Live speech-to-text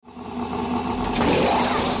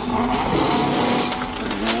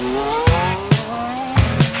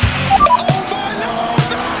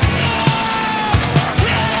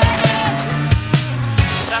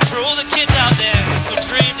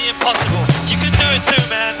two,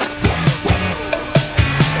 man.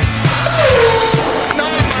 No,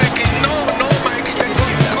 Mikey, no, Mikey, that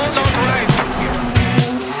was so not right.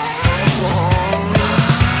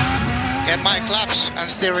 Get my claps and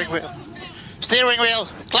steering wheel. Steering wheel,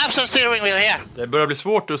 claps and steering wheel here. Det börjar bli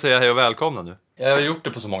svårt att säga hej och välkomna nu. Jag har gjort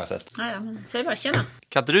det på så många sätt. Ja, men säg bara tjena.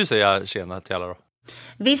 Kan inte du säga tjena till alla då?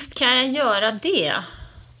 Visst kan jag göra det.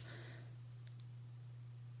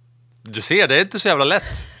 Du ser, det är inte så jävla lätt.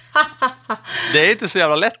 Det är inte så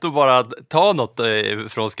jävla lätt att bara ta något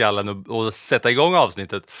från skallen och sätta igång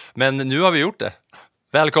avsnittet. Men nu har vi gjort det.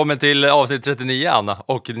 Välkommen till avsnitt 39, Anna,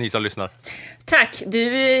 och ni som lyssnar. Tack, du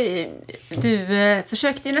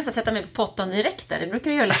försökte ju nästan sätta mig på pottan direkt där. Det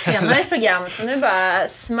brukar du göra lite senare i programmet. Så nu bara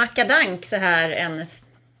smacka dank så här en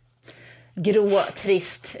grå,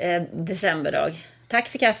 trist decemberdag. Tack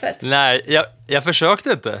för kaffet. Nej, jag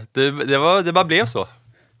försökte inte. Det bara blev så.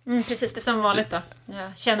 Precis, det är som vanligt då.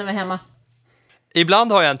 Jag känner mig hemma.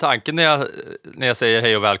 Ibland har jag en tanke när jag säger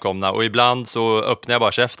hej och välkomna, och ibland så öppnar jag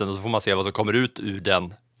bara käften och så får man se vad som kommer ut ur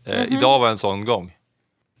den. Idag var en sån gång.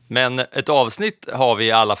 Men ett avsnitt har vi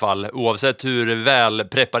i alla fall, oavsett hur väl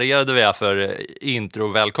preparerade vi är för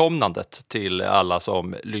intro-välkomnandet till alla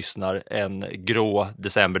som lyssnar en grå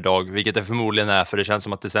decemberdag, vilket det förmodligen är, för det känns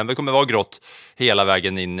som att december kommer vara grått hela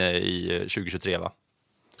vägen in i 2023, va?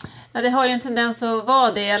 Ja, det har ju en tendens att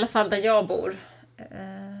vara det, i alla fall där jag bor.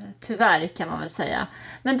 Tyvärr kan man väl säga.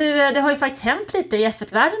 Men du, det har ju faktiskt hänt lite i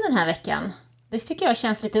F1-världen den här veckan. Det tycker jag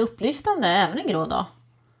känns lite upplyftande, även en grå dag.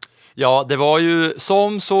 Ja, det var ju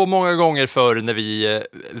som så många gånger förr när vi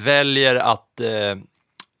väljer att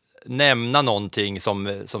nämna någonting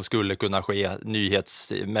som skulle kunna ske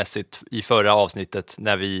nyhetsmässigt i förra avsnittet,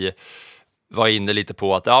 när vi var inne lite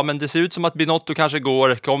på att ja, men det ser ut som att Binotto kanske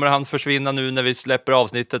går. Kommer han försvinna nu när vi släpper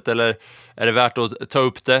avsnittet, eller är det värt att ta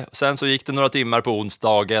upp det? Sen så gick det några timmar på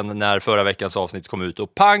onsdagen när förra veckans avsnitt kom ut,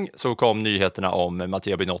 och pang så kom nyheterna om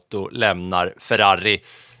Mattia Binotto lämnar Ferrari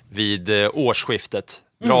vid årskiftet.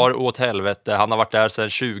 Drar åt helvete. Han har varit där sedan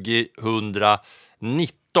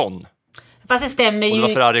 2019. Fast det stämmer ju. Och det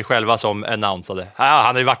var Ferrari själva som annonsade. Ja,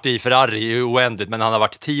 han har ju varit i Ferrari oändligt, men han har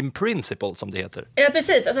varit team principal, som det heter. Ja,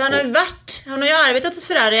 precis. Alltså, han har ju arbetat hos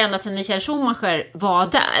Ferrari ända sedan Michael Schumacher var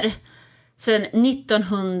där. Sedan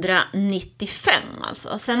 1995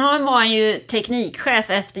 alltså. Sen var han ju teknikchef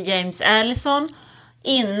efter James Allison,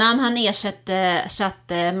 innan han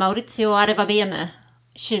ersatte Maurizio Arrivabene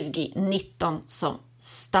 2019 som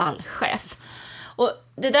stallchef. Och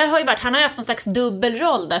det där har ju varit, han har ju haft någon slags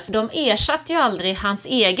dubbelroll där, för de ersatte ju aldrig hans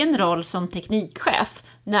egen roll som teknikchef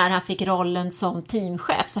när han fick rollen som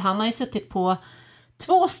teamchef. Så han har ju suttit på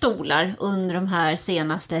 2 stolar under de här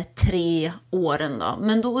senaste 3 åren då.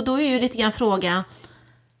 Men då är ju lite grann frågan,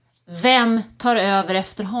 vem tar över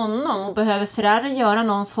efter honom? Och behöver Ferrari göra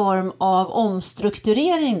någon form av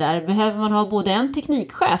omstrukturering där? Behöver man ha både en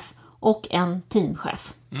teknikchef och en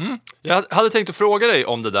teamchef? Jag hade tänkt att fråga dig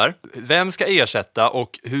om det där. Vem ska ersätta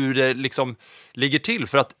och hur det liksom ligger till?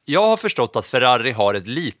 För att jag har förstått att Ferrari har ett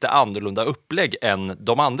lite annorlunda upplägg än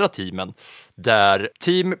de andra teamen. Där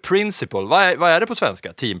team principal, vad är det på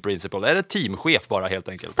svenska? Team principal, är det teamchef bara helt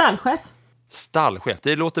enkelt? Stallchef,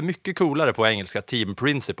 det låter mycket coolare på engelska, team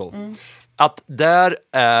principal. Att där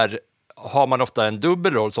har man ofta en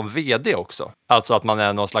dubbelroll som vd också. Alltså att man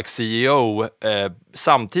är någon slags CEO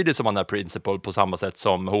samtidigt som man är principal, på samma sätt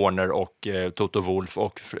som Horner och Toto Wolff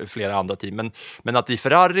och flera andra team. Men att i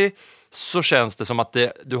Ferrari så känns det som att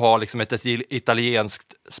du har liksom ett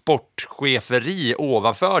italienskt sportcheferi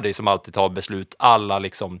ovanför dig som alltid tar beslut, alla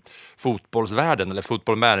liksom fotbollsvärlden eller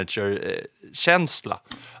fotbollmanager-känsla.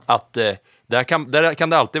 Att där kan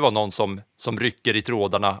det alltid vara någon som rycker i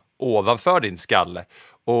trådarna ovanför din skalle.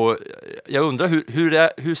 Och jag undrar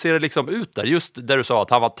hur ser det liksom ut där? Just där du sa att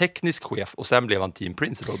han var teknisk chef och sen blev han team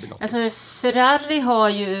principal. Alltså Ferrari har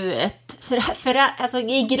ju alltså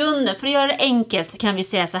i grunden, för att göra det enkelt så kan vi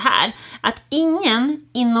säga så här, att ingen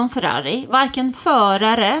inom Ferrari, varken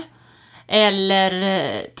förare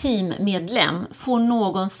eller teammedlem, får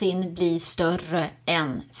någonsin bli större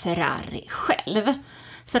än Ferrari själv.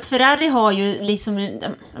 Så att Ferrari har ju liksom,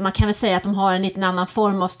 man kan väl säga att de har en liten annan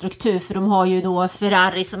form av struktur, för de har ju då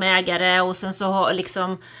Ferrari som ägare, och sen så har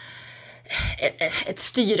liksom ett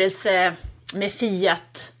styrelse med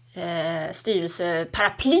Fiat,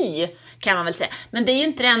 styrelseparaply kan man väl säga. Men det är ju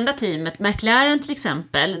inte det enda teamet. McLaren till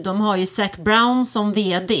exempel, de har ju Zac Brown som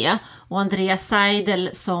vd, och Andrea Seidel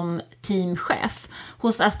som teamchef.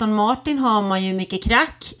 Hos Aston Martin har man ju Micke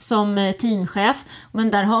Krack som teamchef,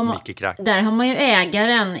 men där har man ju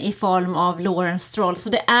ägaren i form av Lawrence Stroll, så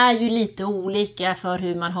det är ju lite olika för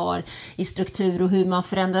hur man har i struktur och hur man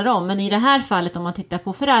förändrar om. Men i det här fallet, om man tittar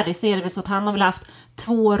på Ferrari, så är det väl så att han har väl haft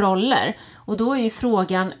 2 roller, och då är ju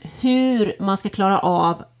frågan hur man ska klara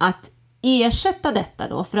av att ersätta detta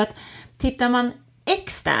då. För att tittar man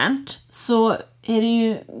externt så är det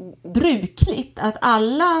ju brukligt att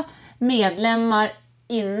alla medlemmar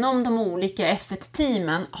inom de olika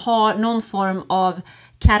F1-teamen har någon form av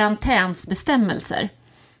karantänsbestämmelser.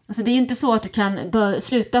 Alltså det är ju inte så att du kan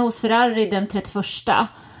sluta hos Ferrari den 31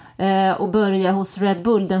 och börja hos Red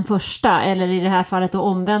Bull den 1, eller i det här fallet då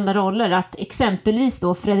omvända roller. Att exempelvis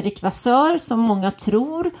då Fredrik Vassör, som många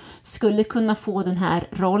tror skulle kunna få den här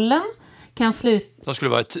rollen, kan sluta. De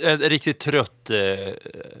skulle vara en riktigt trött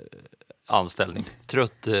anställning.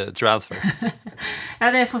 Trött transfer.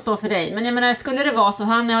 Ja, det får stå för dig. Men jag menar, skulle det vara så,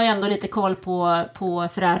 han har ju ändå lite koll på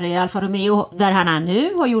Ferrari, Alfa Romeo, där han är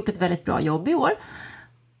nu, har gjort ett väldigt bra jobb i år.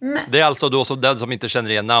 Men det är alltså då, som den som inte känner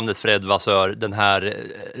igen namnet, Fred Vassör, den här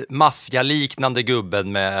maffialiknande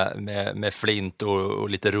gubben med flint och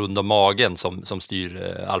lite rund om magen som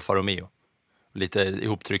styr Alfa Romeo. Lite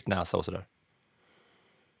ihoptryckt näsa och sådär.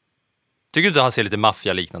 Tycker du inte han ser lite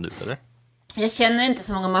maffialiknande ut, eller? Jag känner inte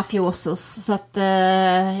så många mafiosos, så att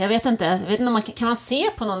jag vet inte om man kan man se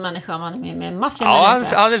på någon människa om man är med maffia.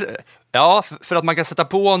 Ja, för att man kan sätta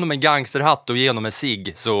på honom en gangsterhatt och ge honom en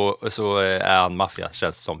cigg, så är han maffia,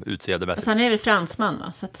 känns som utseendemässigt. Han är väl fransman,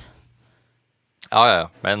 va? Så att... Ja,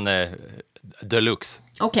 men deluxe.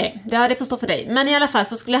 Okej, det får stå för dig. Men i alla fall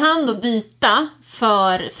så skulle han då byta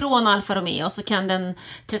från Alfa Romeo, så kan den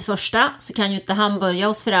 31 så kan ju inte han börja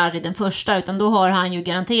hos Ferrari den 1, utan då har han ju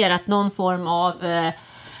garanterat någon form av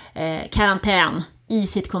karantän i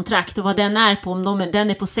sitt kontrakt, och vad den är på, om den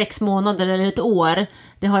är på 6 månader eller ett år,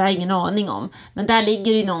 det har jag ingen aning om. Men där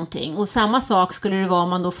ligger ju någonting. Och samma sak skulle det vara om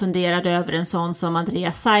man då funderade över en sån som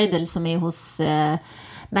Andrea Seidel som är hos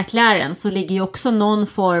McLaren, så ligger ju också någon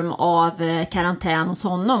form av karantän hos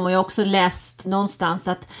honom. Och jag har också läst någonstans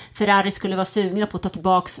att Ferrari skulle vara sugna på att ta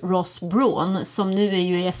tillbaks Ross Brawn, som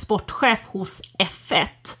nu är sportchef hos F1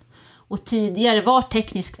 och tidigare var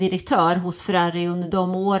teknisk direktör hos Ferrari under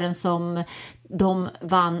de åren som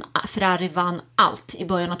Ferrari vann allt i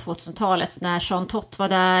början av 2000-talet, när Jean Todt var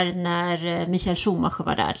där, när Michael Schumacher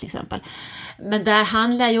var där till exempel. Men där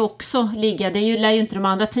han lär ju också ligga, lär ju inte de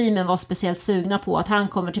andra teamen vara speciellt sugna på att han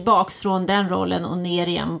kommer tillbaks från den rollen och ner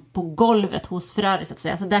igen på golvet hos Ferrari, så att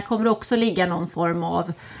säga. Så där kommer det också ligga någon form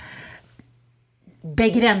av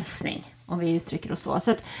begränsning, om vi uttrycker oss så.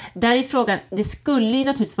 Så att där är frågan, det skulle ju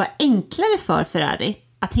naturligtvis vara enklare för Ferrari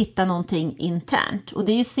att hitta någonting internt. Och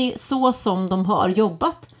det är ju så som de har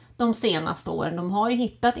jobbat de senaste åren. De har ju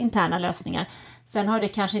hittat interna lösningar. Sen har det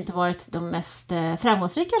kanske inte varit de mest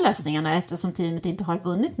framgångsrika lösningarna, eftersom teamet inte har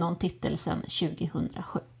vunnit någon titel sedan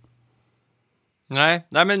 2007. Nej,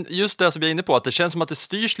 men just det som jag är inne på, att det känns som att det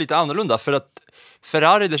styrs lite annorlunda, för att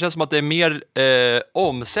Ferrari, det känns som att det är mer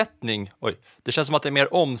omsättning. Det känns som att det är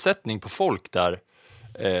mer omsättning på folk där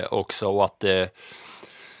också, och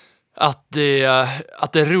att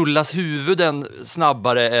det rullas huvuden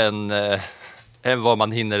snabbare än vad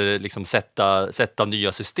man hinner liksom sätta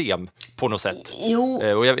nya system på något sätt.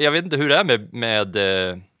 Jo. Och jag vet inte hur det är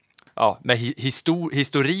med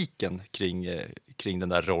historiken kring den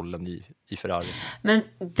där rollen i Ferrari. Men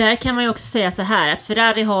där kan man ju också säga så här, att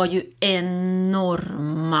Ferrari har ju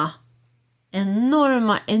enorma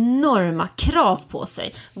krav på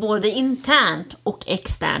sig, både internt och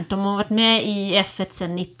externt. De har varit med i F1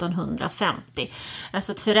 sedan 1950.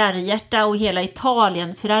 Alltså ett Ferrari-hjärta och hela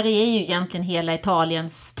Italien. Ferrari är ju egentligen hela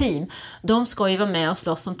Italiens team. De ska ju vara med och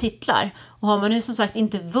slåss om titlar. Och har man nu som sagt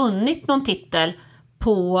inte vunnit någon titel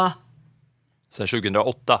på... Sen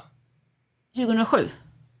 2008. 2007.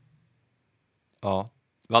 Ja.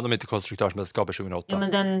 Vann de inte konstruktörsmästerskapet 2008? Ja,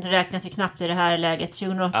 men den räknas ju knappt i det här läget.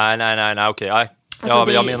 2008. Nej, okej.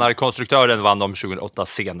 Alltså jag menar konstruktören vann de 2008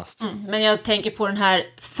 senast. Men jag tänker på den här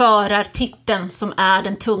förartiteln som är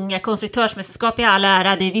den tunga. Konstruktörsmästerskap i all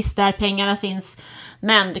ära, det är visst där pengarna finns.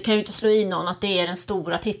 Men du kan ju inte slå i någon att det är den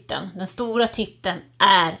stora titeln. Den stora titeln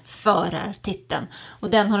är förartiteln. Och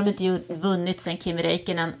den har de inte vunnit sedan Kimi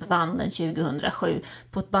Räikkönen vann den 2007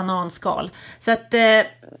 på ett bananskal. Så att...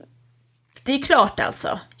 det är klart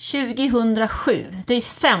alltså, 2007, det är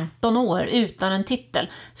 15 år utan en titel.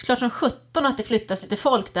 Det är klart som 17 att det flyttas lite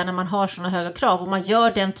folk där när man har såna höga krav och man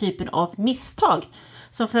gör den typen av misstag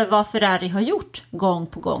som för vad Ferrari har gjort gång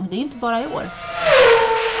på gång. Det är inte bara i år.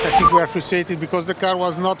 I think we are frustrated because the car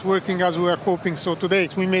was not working as we were hoping. So today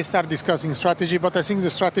we may start discussing strategy, but I think the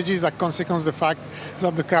strategy is a consequence of the fact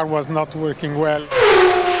that the car was not working well.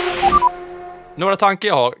 Några tankar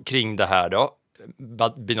jag har kring det här då.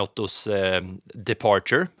 Binottos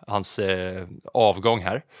departure, hans avgång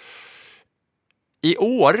här. I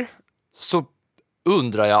år så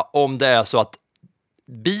undrar jag om det är så att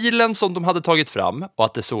bilen som de hade tagit fram och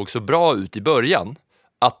att det såg så bra ut i början,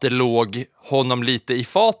 att det låg honom lite i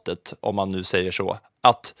fatet, om man nu säger så.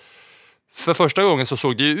 Att för första gången så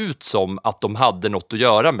såg det ju ut som att de hade något att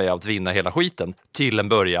göra med att vinna hela skiten till en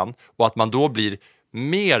början, och att man då blir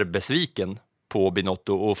mer besviken på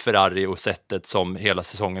Binotto och Ferrari och sättet som hela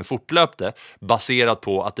säsongen fortlöpte, baserat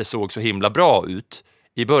på att det såg så himla bra ut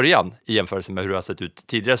i början i jämförelse med hur det har sett ut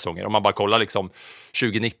tidigare säsonger. Om man bara kollar liksom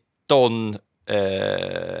 2019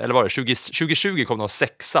 eller var det 2020 kom de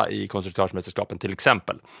 6:a i konstruktörsmästerskapen till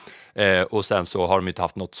exempel. Och sen så har de inte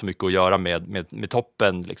haft något så mycket att göra med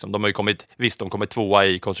toppen liksom. De har ju kommit 2:a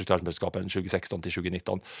i konstruktörsmästerskapen 2016 till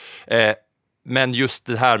 2019. Men just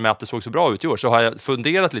det här med att det såg så bra ut i år, så har jag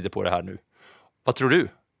funderat lite på det här nu. Vad tror du?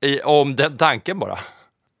 Om den tanken bara.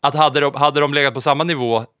 Att hade de legat på samma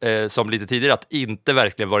nivå som lite tidigare, att inte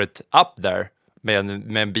verkligen varit up there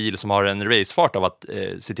med en bil som har en racefart av att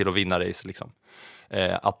se till att vinna race liksom.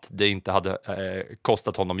 Att det inte hade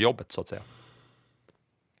kostat honom jobbet så att säga.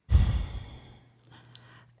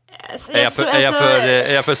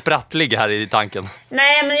 Är jag för sprattlig här i tanken?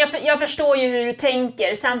 Nej, men jag förstår ju hur du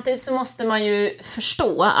tänker. Samtidigt så måste man ju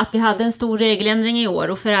förstå att vi hade en stor regeländring i år,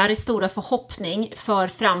 och Ferraris stora förhoppning för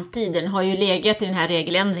framtiden har ju legat i den här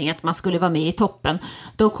regeländringen att man skulle vara med i toppen.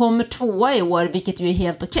 De kommer 2:a i år, vilket ju är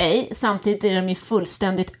helt okej. Samtidigt är de ju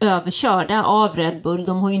fullständigt överkörda av Red Bull.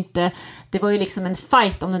 De har ju inte, det var ju liksom en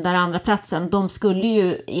fight om den där andra platsen. De skulle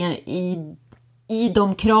ju i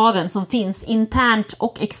de kraven som finns internt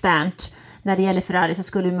och externt när det gäller Ferrari, så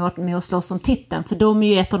skulle de vara med och slåss om titeln. För de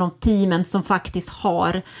är ju ett av de teamen som faktiskt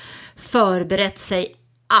har förberett sig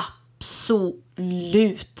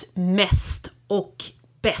absolut mest och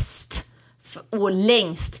bäst och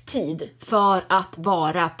längst tid för att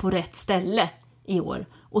vara på rätt ställe i år.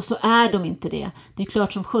 Och så är de inte det. Det är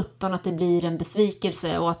klart som 17 att det blir en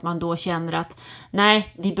besvikelse, och att man då känner att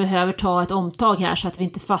nej, vi behöver ta ett omtag här så att vi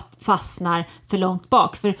inte fastnar för långt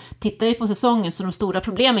bak. För tittar vi på säsongen, så de stora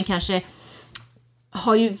problemen kanske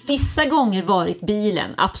har ju vissa gånger varit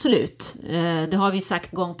bilen, absolut. Det har vi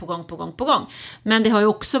sagt gång på gång. Men det har ju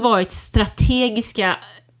också varit strategiska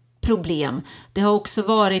problem. Det har också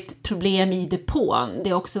varit problem i depån. Det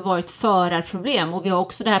har också varit förarproblem. Och vi har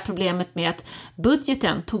också det här problemet med att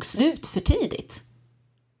budgeten tog slut för tidigt.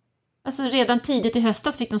 Alltså redan tidigt i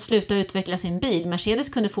höstas fick de sluta utveckla sin bil. Mercedes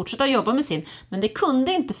kunde fortsätta jobba med sin, men det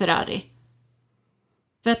kunde inte Ferrari.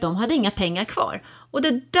 För att de hade inga pengar kvar. Och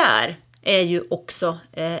det där är ju också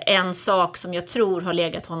en sak som jag tror har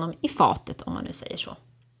legat honom i fatet, om man nu säger så.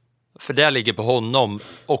 För det ligger på honom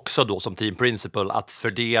också då som team principal att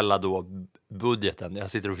fördela då budgeten.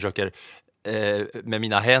 Jag sitter och försöker med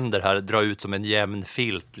mina händer här dra ut som en jämn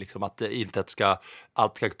filt liksom, att det inte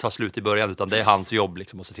allt ska ta slut i början, utan det är hans jobb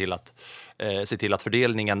liksom, att se till att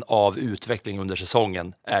fördelningen av utveckling under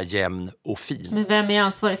säsongen är jämn och fin. Men vem är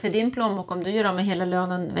ansvarig för din plånbok om du gör av med hela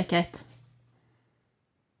lönen vecka 1?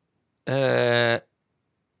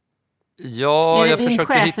 Ja, jag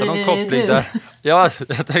försökte hitta någon koppling där. Ja,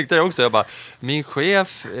 jag tänkte det också. Jag bara, min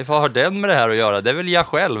chef, vad har den med det här att göra? Det är väl jag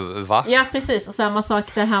själv, va? Ja, precis. Och samma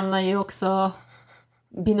sak, där hamnar ju också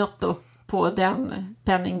Binotto på den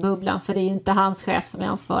penningbubblan. För det är ju inte hans chef som är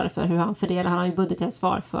ansvarig för hur han fördelar. Han har ju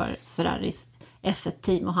budgetansvar för Ferraris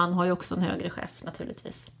F1-team, och han har ju också en högre chef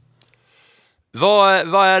naturligtvis.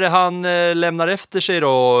 Vad är det han lämnar efter sig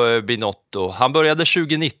då, Binotto? Han började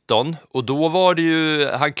 2019 och då var det ju,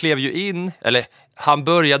 han klev ju in, eller han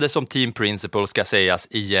började som team principal ska sägas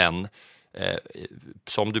igen.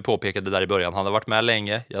 Som du påpekade där i början, han har varit med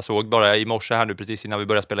länge. Jag såg bara i morse här nu precis innan vi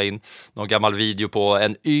började spela in någon gammal video på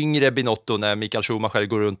en yngre Binotto när Michael Schumacher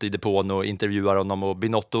går runt i depån och intervjuar honom, och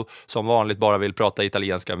Binotto som vanligt bara vill prata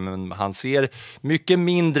italienska, men han ser mycket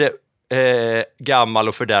mindre gammal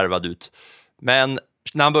och fördärvad ut. Men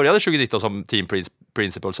när han började 2019 som team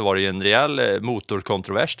principal så var det ju en rejäl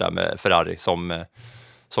motorkontrovers där med Ferrari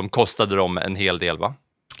som kostade dem en hel del, va?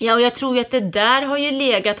 Ja, och jag tror att det där har ju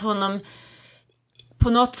legat honom på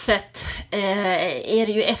något sätt, är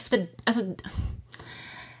det ju efter, alltså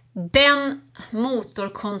den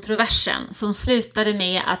motorkontroversen som slutade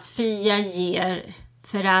med att FIA ger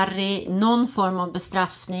Ferrari någon form av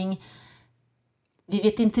bestraffning vi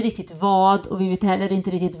vet inte riktigt vad, och vi vet heller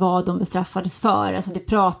inte riktigt vad de bestraffades för. Alltså det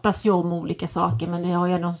pratas ju om olika saker, men det har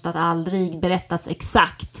ju någonstans aldrig berättats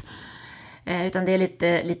exakt. Utan det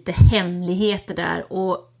är lite hemligheter där.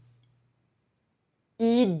 Och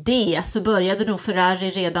i det så började nog Ferrari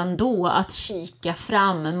redan då att kika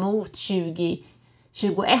fram mot 2021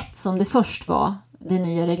 som det först var. Det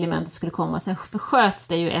nya reglementet skulle komma. Sen försköts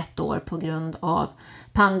det ju 1 år på grund av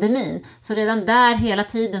pandemin. Så redan där hela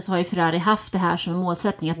tiden så har ju Ferrari haft det här som en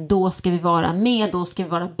målsättning. Att då ska vi vara med, då ska vi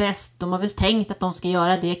vara bäst. De har väl tänkt att de ska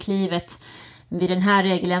göra det klivet vid den här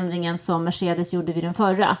regeländringen som Mercedes gjorde vid den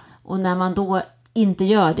förra. Och när man då inte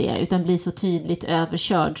gör det utan blir så tydligt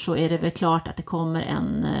överkörd, så är det väl klart att det kommer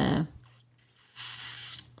en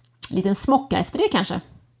liten smocka efter det kanske.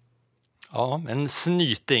 Ja, en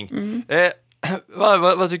snyting.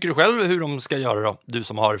 Vad tycker du själv hur de ska göra då? Du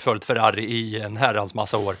som har följt Ferrari i en herrans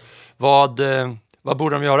massa år. Vad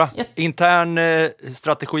borde de göra? Intern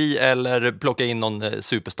strategi eller plocka in någon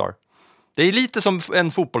superstar? Det är lite som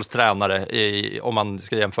en fotbollstränare om man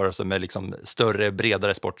ska jämföra sig med liksom större,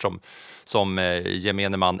 bredare sport som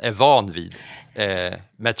gemene man är van vid.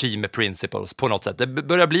 Med team principles på något sätt. Det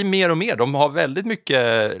börjar bli mer och mer. De har väldigt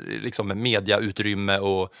mycket liksom, mediautrymme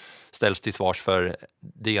och ställs till svars för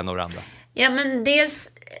det ena och det andra. Ja, men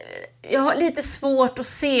dels, jag har lite svårt att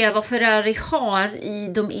se vad Ferrari har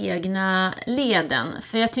i de egna leden.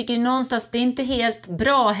 För jag tycker någonstans det är inte helt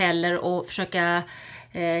bra heller att försöka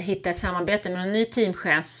hitta ett samarbete med en ny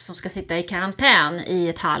teamchef som ska sitta i karantän i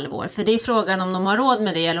ett halvår. För det är frågan om de har råd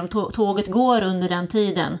med det eller om tåget går under den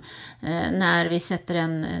tiden när vi sätter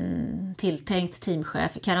en tilltänkt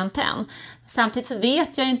teamchef i karantän. Samtidigt så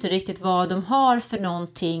vet jag inte riktigt vad de har för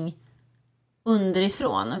någonting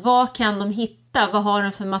underifrån. Vad kan de hitta? Vad har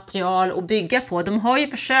de för material att bygga på? De har ju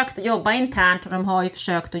försökt att jobba internt och de har ju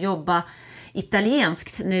försökt att jobba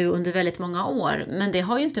italienskt nu under väldigt många år. Men det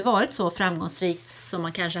har ju inte varit så framgångsrikt som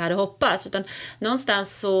man kanske hade hoppats. Utan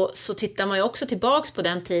någonstans så tittar man ju också tillbaks på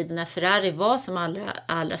den tiden när Ferrari var som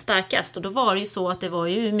allra starkast. Och då var det ju så att det var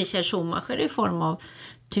ju Michael Schumacher i form av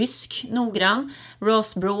tysk, noggrann.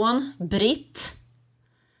 Ross Brawn, britt.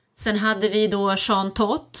 Sen hade vi då Jean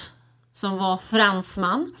Todt som var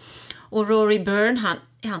fransman. Och Rory Byrne,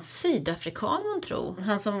 är han sydafrikan man tror?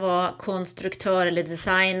 Han som var konstruktör eller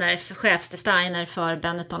designer, chefsdesigner för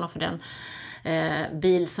Benetton och för den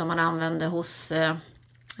bil som man använde hos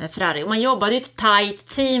Ferrari. Och man jobbade i ett tight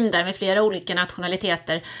team där med flera olika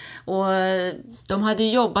nationaliteter. Och de hade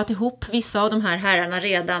ju jobbat ihop vissa av de här herrarna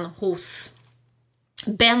redan hos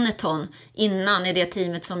Benetton innan, i det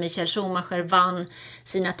teamet som Michael Schumacher vann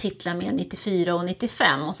sina titlar med 94 och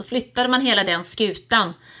 95. Och så flyttade man hela den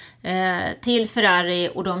skutan till Ferrari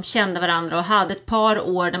och de kände varandra och hade ett par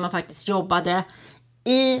år där man faktiskt jobbade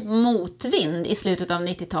i motvind i slutet av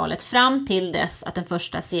 90-talet fram till dess att den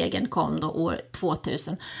första segern kom då år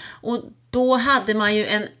 2000. Och då hade man ju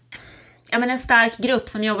en stark grupp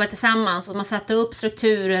som jobbade tillsammans och man satte upp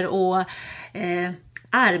strukturer och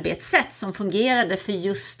arbetssätt som fungerade för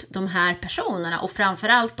just de här personerna och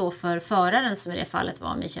framförallt då för föraren som i det fallet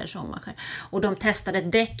var Michael Schumacher. Och de testade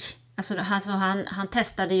däck. Alltså han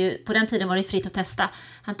testade ju, på den tiden var det fritt att testa.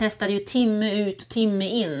 Han testade ju timme ut och timme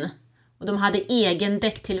in. Och de hade egen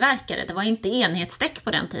däcktillverkare. Det var inte enhetsdäck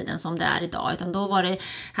på den tiden som det är idag. Utan då var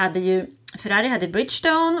Ferrari hade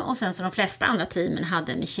Bridgestone och sen så de flesta andra teamen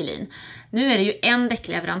hade Michelin. Nu är det ju en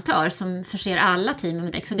däckleverantör som förser alla teamen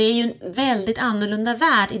med däck. Så det är ju en väldigt annorlunda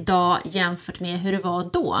värld idag jämfört med hur det var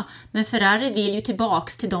då. Men Ferrari vill ju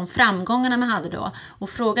tillbaks till de framgångarna man hade då. Och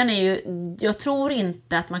frågan är ju, jag tror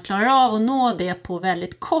inte att man klarar av att nå det på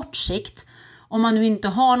väldigt kort sikt. Om man nu inte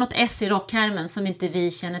har något S i rockhärmen som inte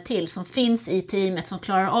vi känner till, som finns i teamet, som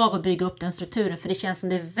klarar av att bygga upp den strukturen. För det känns som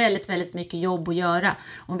det är väldigt, väldigt mycket jobb att göra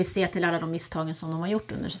om vi ser till alla de misstagen som de har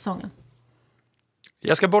gjort under säsongen.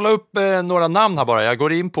 Jag ska bolla upp några namn här bara. Jag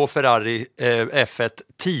går in på Ferrari F1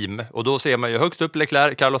 team och då ser man ju högst upp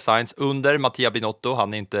Leclerc, Carlos Sainz, under Mattia Binotto,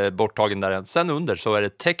 han är inte borttagen där än. Sen under så är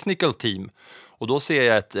det technical team och då ser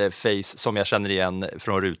jag ett face som jag känner igen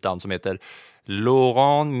från rutan som heter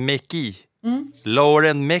Laurent Mekis.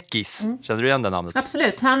 Lauren Mekis, känner du igen det namnet?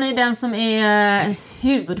 Absolut, han är den som är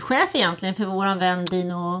huvudchef egentligen för våran vän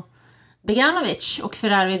Dino Beganovic och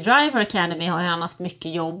Ferrari Driver Academy har han haft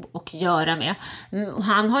mycket jobb att göra med.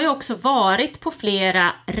 Han har ju också varit på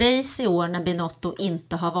flera race i år när Binotto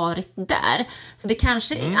inte har varit där. Så det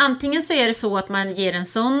kanske, antingen så är det så att man ger en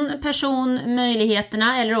sån person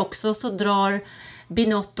möjligheterna eller också så drar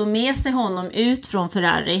Binotto med sig honom ut från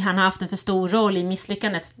Ferrari. Han har haft en för stor roll i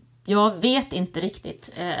misslyckandet. Jag vet inte riktigt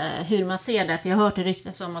hur man ser det, för jag har hört det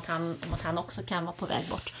ryktas om att han också kan vara på väg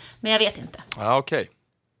bort. Men jag vet inte. Ja, okej.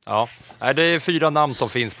 Ja, det är 4 namn som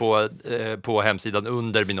finns på hemsidan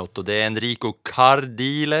under Binotto. Det är Enrico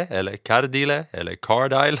Cardile,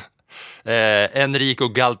 Enrico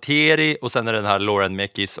Galtieri och sen är det den här Lauren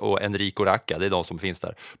Mekis och Enrico Racca. Det är de som finns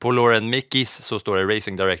där. På Lauren Mekis så står det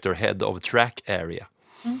Racing Director Head of Track Area.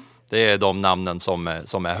 Det är de namnen som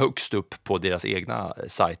är högst upp på deras egna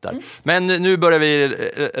sajter. Men nu börjar vi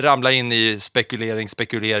ramla in i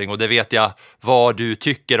spekulering och det vet jag vad du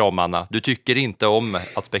tycker om, Anna. Du tycker inte om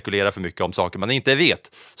att spekulera för mycket om saker man inte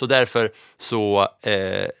vet. Så därför så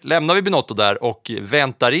lämnar vi Binotto där och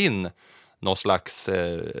väntar in någon slags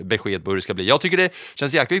besked på hur det ska bli. Jag tycker det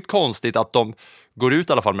känns jäkligt konstigt att de går ut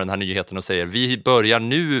i alla fall med den här nyheten och säger vi börjar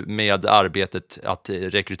nu med arbetet att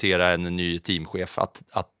rekrytera en ny teamchef.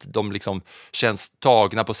 Att de liksom känns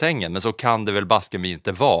tagna på sängen, men så kan det väl basken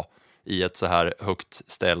inte vara i ett så här högt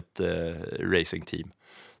ställt racingteam.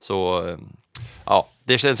 Så ja,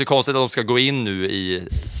 det känns ju konstigt att de ska gå in nu i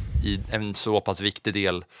en så pass viktig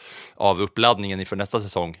del av uppladdningen inför nästa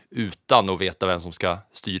säsong utan att veta vem som ska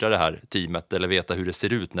styra det här teamet eller veta hur det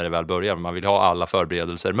ser ut när det väl börjar. Man vill ha alla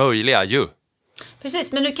förberedelser möjliga ju.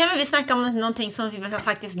 Precis, men nu kan vi snacka om någonting som vi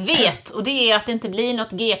faktiskt vet, och det är att det inte blir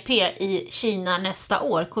något GP i Kina nästa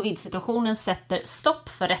år. Covid-situationen sätter stopp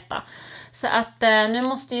för detta. Så att nu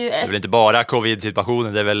måste ju... Det är väl inte bara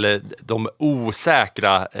covid-situationen, det är väl de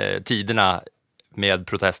osäkra tiderna med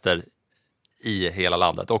protester i hela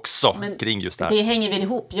landet också, men kring just det här. Det hänger väl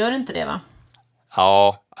ihop, gör inte det, va?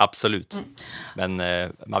 Ja, absolut. Men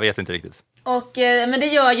man vet inte riktigt. Men det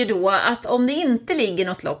gör ju då att om det inte ligger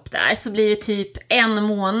något lopp där så blir det typ 1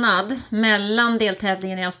 månad mellan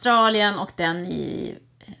deltävlingen i Australien och den i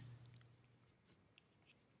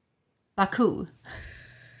Baku.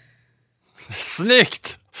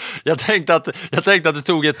 Snyggt! Jag tänkte att du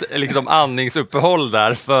tog ett liksom andningsuppehåll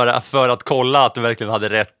där för att kolla att du verkligen hade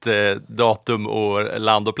rätt datum och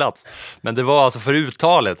land och plats. Men det var alltså för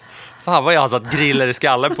uttalet. Fan vad jag har satt griller i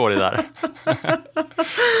skallen på det där.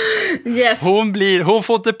 Yes. Hon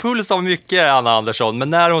får inte puls av mycket, Anna Andersson, men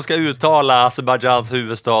när hon ska uttala Azerbajdzjans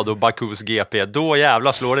huvudstad och Bakus GP, då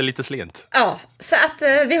jävlar slår det lite slint. Ja, så att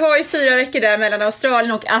vi har ju 4 veckor där mellan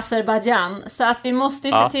Australien och Azerbajdzjan, så att vi måste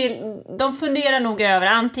ju se till, de funderar nog över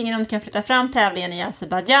antingen om de kan flytta fram tävlingen i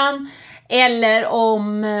Azerbajdzjan eller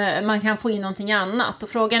om man kan få in någonting annat. Och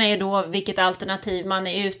frågan är ju då vilket alternativ man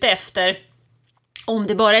är ute efter. Om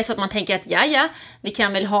det bara är så att man tänker att vi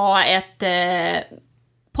kan väl ha ett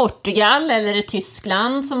Portugal eller ett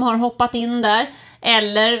Tyskland som har hoppat in där.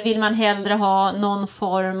 Eller vill man hellre ha någon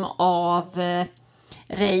form av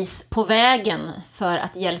race på vägen för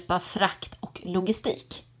att hjälpa frakt och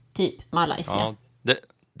logistik? Typ Malaysia. Ja,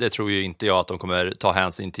 det tror ju inte jag att de kommer ta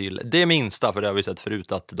hänsyn till det minsta, för det har vi sett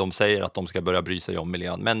förut att de säger att de ska börja bry sig om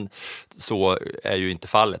miljön, men så är ju inte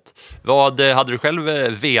fallet. Vad hade du själv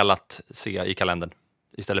velat se i kalendern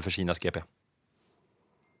istället för Kinas GP?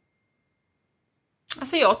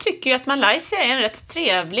 Alltså jag tycker ju att Malaysia är en rätt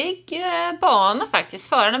trevlig bana faktiskt.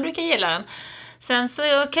 Förarna brukar gilla den. Sen så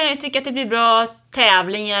kan jag tycka att det blir bra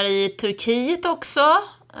tävlingar i Turkiet också.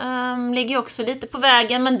 Ligger också lite på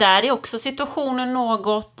vägen, men där är också situationen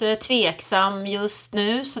något tveksam just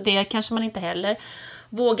nu, så det kanske man inte heller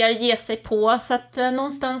vågar ge sig på. Så att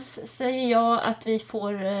någonstans säger jag att vi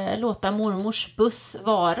får låta mormors buss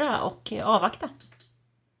vara och avvakta.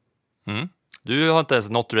 Du har inte ens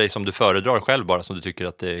något race som du föredrar själv, bara som du tycker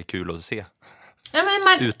att det är kul att se? Ja,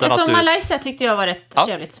 men Malaysia tyckte jag var rätt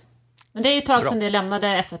trevligt. Men det är ju ett tag sedan det lämnade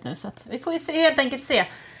F1 nu, så att vi får ju helt enkelt se.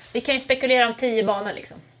 Vi kan ju spekulera om 10 banor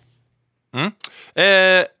liksom.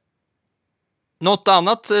 Något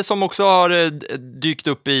annat som också har dykt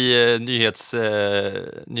upp i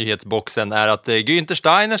nyhetsboxen är att Günther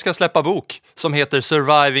Steiner ska släppa bok som heter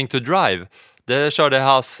Surviving to Drive. Det körde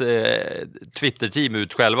hans Twitter-team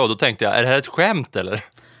ut själva och då tänkte jag, är det här ett skämt eller?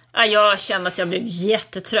 Ja, jag kände att jag blev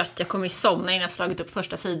jättetrött. Jag kommer ju somna innan jag slagit upp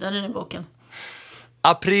första sidan i den här boken.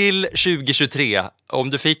 April 2023. Om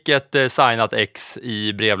du fick ett signat ex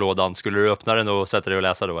i brevlådan, skulle du öppna den och sätta dig och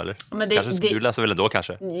läsa då, eller? Men du läser väl ändå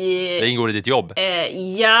kanske? Det ingår i ditt jobb.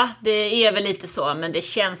 Ja, det är väl lite så, men det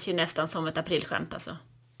känns ju nästan som ett aprilskämt alltså.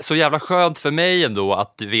 Så jävla skönt för mig ändå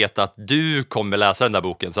att veta att du kommer läsa den där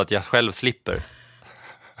boken så att jag själv slipper.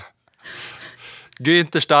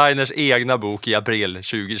 Günther Steiners egna bok i april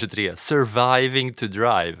 2023, Surviving to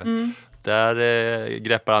Drive. Där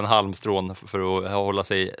greppar han halmstrån för att hålla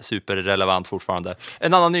sig superrelevant fortfarande.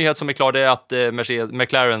 En annan nyhet som är klar, det är att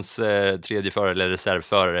McLarens tredje förare eller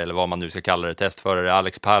reservförare eller vad man nu ska kalla det, testförare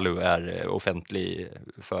Alex Palou är offentlig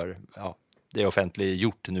för... Ja, det är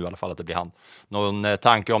offentliggjort nu i alla fall att det blir han. Någon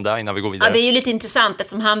tanke om det innan vi går vidare? Ja, det är ju lite intressant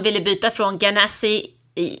eftersom han ville byta från Ganassi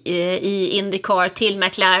i IndyCar till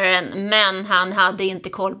McLaren, men han hade inte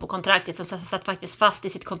koll på kontraktet, så satt faktiskt fast i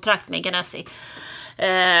sitt kontrakt med Ganassi.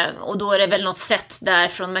 Och då är det väl något sätt där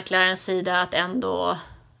från McLarens sida att ändå,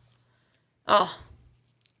 ja,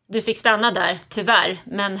 du fick stanna där, tyvärr,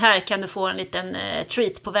 men här kan du få en liten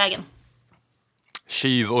treat på vägen.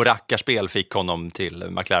 Tjuv- och rackarspel fick honom till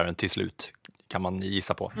McLaren till slut, kan man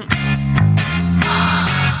gissa på.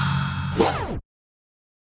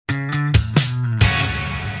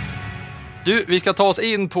 Du, vi ska ta oss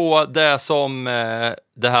in på det som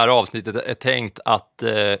det här avsnittet är tänkt att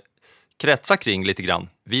kretsa kring lite grann.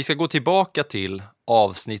 Vi ska gå tillbaka till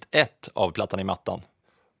avsnitt 1 av Plattan i mattan.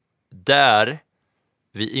 Där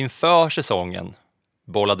vi inför säsongen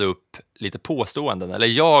bollade upp lite påståenden. Eller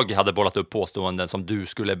jag hade bollat upp påståenden som du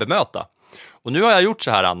skulle bemöta. Och nu har jag gjort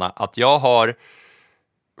så här, Anna, att jag har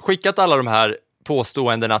skickat alla de här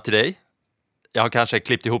påståendena till dig. Jag har kanske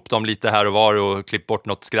klippt ihop dem lite här och var och klippt bort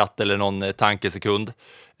något skratt eller någon tankesekund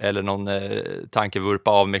eller någon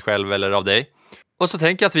tankevurpa av mig själv eller av dig. Och så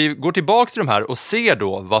tänker jag att vi går tillbaka till de här och ser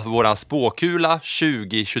då vad våran spåkula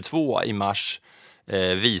 2022 i mars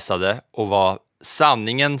visade och vad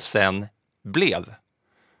sanningen sen blev.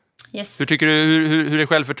 Yes. Hur tycker du, hur är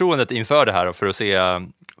självförtroendet inför det här för att se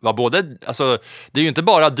vad både, alltså det är ju inte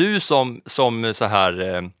bara du som så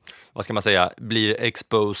här, vad ska man säga, blir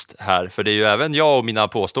exposed här, för det är ju även jag och mina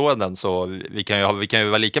påståenden, så vi kan ju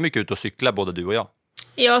vara lika mycket ute och cykla, både du och jag.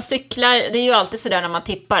 Ja, cyklar, det är ju alltid sådär när man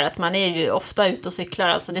tippar, att man är ju ofta ute och cyklar,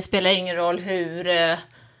 alltså det spelar ingen roll hur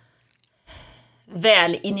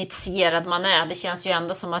väl initierad man är, det känns ju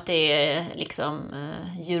ändå som att det är liksom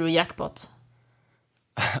Eurojackpot.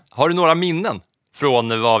 Har du några minnen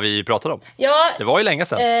från vad vi pratade om? Ja, det var ju länge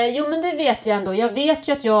sedan. Jo, men det vet jag ändå. Jag vet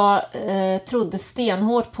ju att jag trodde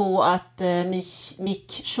stenhårt på att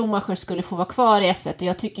Mick Schumacher skulle få vara kvar i F1, och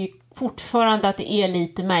jag tycker ju fortfarande att det är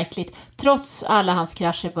lite märkligt, trots alla hans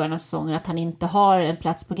krascher i början av säsongen, att han inte har en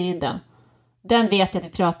plats på griden. Den vet jag att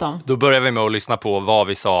vi pratar om. Då börjar vi med att lyssna på vad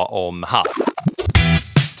vi sa om Haas.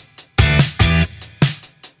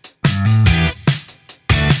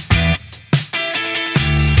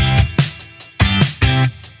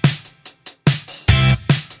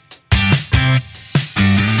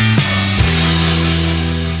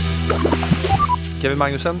 Kevin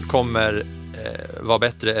Magnussen kommer vara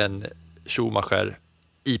bättre än Schumacher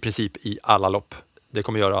i princip i alla lopp. Det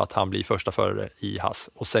kommer göra att han blir första förare i Haas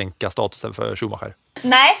och sänka statusen för Schumacher.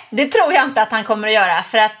 Nej, det tror jag inte att han kommer att göra.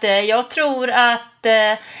 För att jag tror att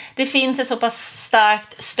det finns ett så pass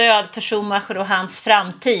starkt stöd för Schumacher och hans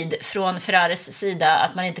framtid från Ferraris sida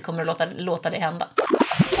att man inte kommer att låta det hända.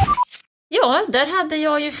 Ja, där hade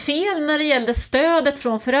jag ju fel när det gällde stödet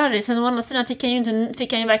från Ferrari. Sen å andra sidan fick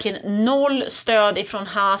han ju verkligen noll stöd ifrån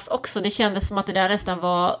Haas också. Det kändes som att det där nästan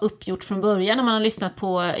var uppgjort från början när man har lyssnat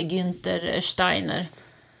på Günther Steiner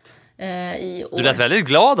i år. Du lät väldigt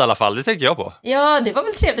glad i alla fall, det tänkte jag på. Ja, det var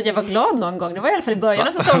väl trevligt att jag var glad någon gång. Det var i alla fall i början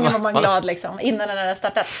av säsongen var man glad liksom, innan den hade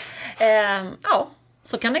startat. Ja,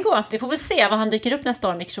 så kan det gå. Vi får väl se vad han dyker upp nästa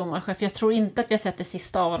år, Mick Schumacher. För jag tror inte att vi har sett det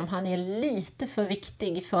sista av honom. Han är lite för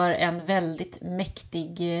viktig för en väldigt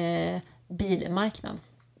mäktig bilmarknad.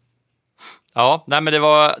 Ja, nej, men det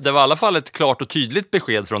var i alla fall ett klart och tydligt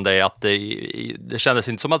besked från dig att det kändes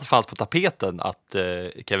inte som att det fanns på tapeten att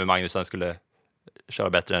Kevin Magnussen skulle köra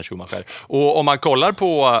bättre än Schumacher. Och om man kollar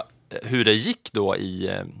på hur det gick då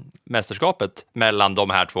i mästerskapet mellan de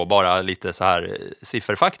här två, bara lite så här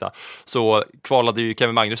sifferfakta, så kvalade ju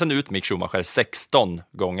Kevin Magnussen ut Mick Schumacher 16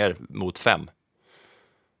 gånger mot 5.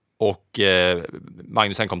 Och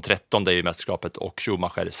Magnussen kom 13 i mästerskapet och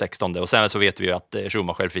Schumacher 16. Och sen så vet vi ju att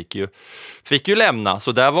Schumacher fick ju lämna,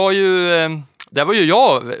 så där var ju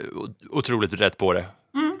jag otroligt rätt på det.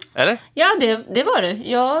 Eller? Ja, det var det.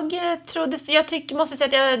 Jag tycker, måste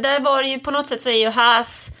säga att där var det ju på något sätt, så är ju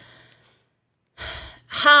Haas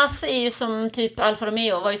är ju som typ Alfa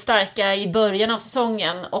Romeo, var ju starka i början av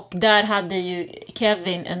säsongen, och där hade ju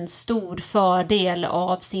Kevin en stor fördel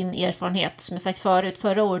av sin erfarenhet. Som jag sagt förut,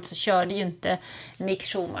 förra året så körde ju inte Mick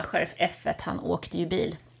Schumacher F1, han åkte ju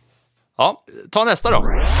bil. Ja, ta nästa då.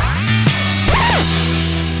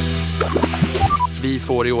 Vi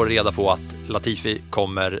får i år reda på att Latifi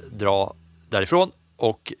kommer dra därifrån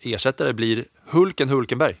och ersättare blir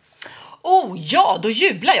Hulkenberg. Oh ja, då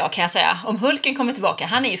jublar jag, kan jag säga, om Hulken kommer tillbaka.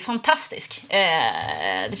 Han är ju fantastisk.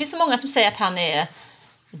 Det finns så många som säger att han är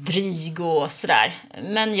dryg och sådär.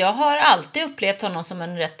 Men jag har alltid upplevt honom som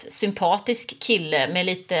en rätt sympatisk kille med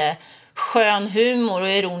lite skön humor och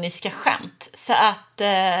ironiska skämt. Så att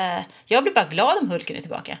jag blir bara glad om Hulken är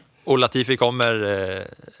tillbaka. Och Latifi kommer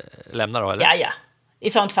lämna då, eller? Ja, i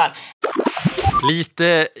sånt fall.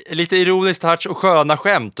 Lite ironisk touch och sköna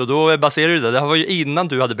skämt, och då baserar du det. Det var ju innan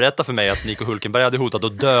du hade berättat för mig att Nico Hulkenberg hade hotat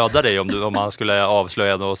att döda dig om han skulle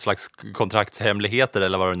avslöja någon slags kontraktshemligheter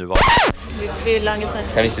eller vad det nu var. Wie lange ist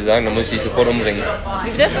das? Kann ich dir sagen, då måste ich sofort umbringen.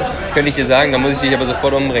 Wie bitte? Könnte ich dir sagen, då måste ich aber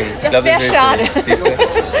sofort umbringen. Das wäre schade. Siehst du?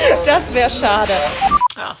 Das wäre schade.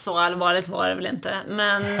 Ja, så allvarligt var det väl inte.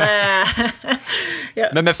 Men,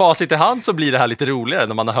 Men med facit i hand så blir det här lite roligare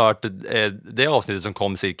när man har hört det avsnittet som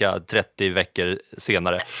kom cirka 30 veckor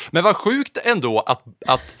senare. Men vad sjukt ändå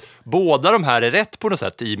att båda de här är rätt på något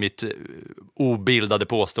sätt i mitt obildade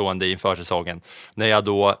påstående inför säsongen. När jag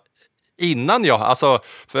då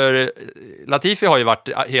för Latifi har ju varit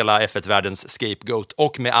hela F1-världens scapegoat,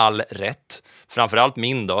 och med all rätt. Framförallt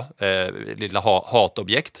min då, lilla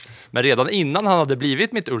hatobjekt. Men redan innan han hade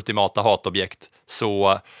blivit mitt ultimata hatobjekt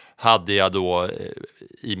så hade jag då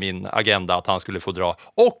i min agenda att han skulle få dra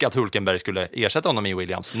och att Hulkenberg skulle ersätta honom i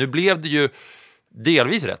Williams. Nu blev det ju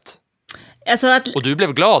delvis rätt. Och du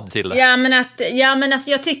blev glad till det. Ja, men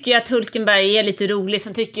jag tycker ju att Hulkenberg är lite rolig.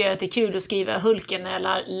 Sen tycker jag att det är kul att skriva Hulken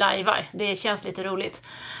eller lajvar. Det känns lite roligt.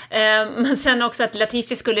 Men sen också att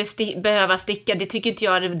Latifi skulle behöva sticka. Det tycker inte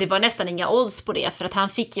jag. Det var nästan inga odds på det. För att han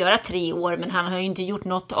fick göra 3 år. Men han har ju inte gjort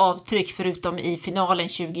något avtryck förutom i finalen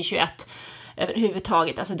 2021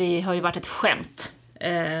 överhuvudtaget. Alltså det har ju varit ett skämt.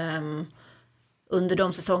 Under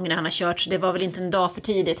de säsongerna han har kört, så det var väl inte en dag för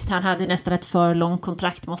tidigt. Han hade nästan ett för långt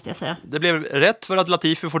kontrakt, måste jag säga. Det blev rätt för att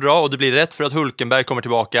Latifi får dra, och det blir rätt för att Hulkenberg kommer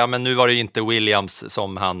tillbaka, men nu var det ju inte Williams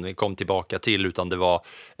som han kom tillbaka till, utan det var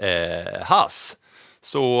Haas.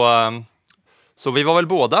 Så vi var väl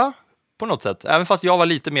båda på något sätt, även fast jag var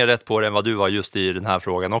lite mer rätt på det än vad du var just i den här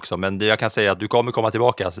frågan också. Men jag kan säga att du kommer komma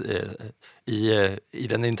tillbaka i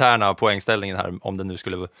den interna poängställningen här, om det nu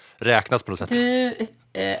skulle räknas på något sätt. Du,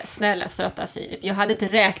 snälla söta Filip, jag hade inte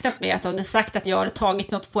räknat med att du hade sagt att jag hade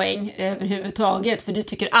tagit något poäng överhuvudtaget, för du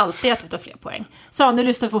tycker alltid att du tar fler poäng. Så nu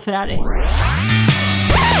lyssnar på Ferrari.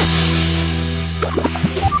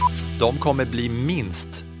 De kommer bli minst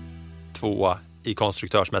 2 i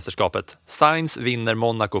konstruktörsmästerskapet. Sainz vinner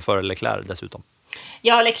Monaco före Leclerc dessutom.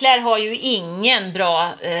 Ja, Leclerc har ju ingen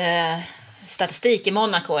bra statistik i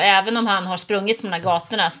Monaco. Även om han har sprungit på de här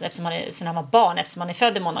gatorna sen han var barn, eftersom han är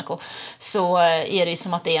född i Monaco, så är det ju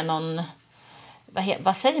som att det är någon...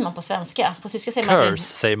 Vad säger man på svenska? På tyska säger man curse,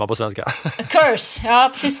 säger man på svenska. Curse,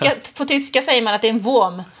 ja. På tyska säger man att det är en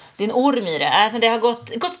worm. Det är en orm i det. Det har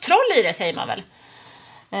gått troll i det, säger man väl.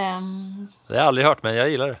 Det har jag aldrig hört, men jag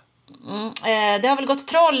gillar det. Det har väl gått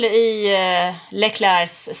troll i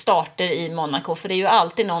Leclercs starter i Monaco, för det är ju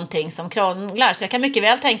alltid någonting som krånglar, så jag kan mycket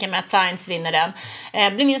väl tänka mig att Sainz vinner den.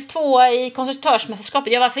 Blir minst 2 i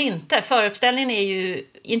konstruktörsmästerskapet, ja varför inte? Föruppställningen är ju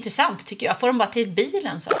intressant tycker jag. Får de bara till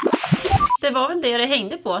bilen så? Det var väl det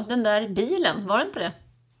hängde på, den där bilen, var det inte det?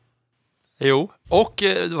 Jo, och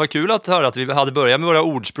det var kul att höra att vi hade börjat med våra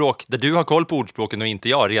ordspråk, där du har koll på ordspråken och inte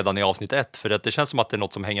jag, redan i avsnitt 1, för att det känns som att det är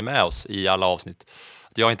något som hänger med oss i alla avsnitt.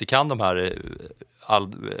 Att jag inte kan de här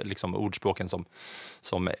liksom ordspråken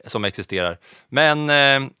som existerar. Men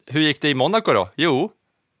hur gick det i Monaco då? Jo,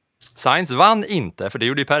 Sainz vann inte, för det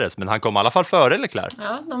gjorde ju Perez, men han kom i alla fall före Leclerc.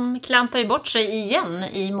 Ja, de klantar ju bort sig igen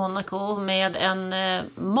i Monaco med en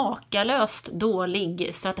makalöst dålig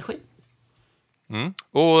strategi.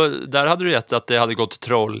 Och där hade du rätt att det hade gått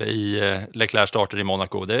troll i Leclerc starter i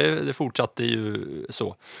Monaco. Det fortsatte ju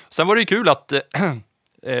så. Sen var det ju kul att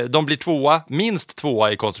de blir minst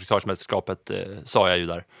tvåa i konstruktörsmästerskapet, sa jag ju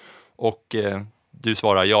där. Och du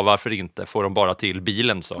svarar, ja varför inte? Får de bara till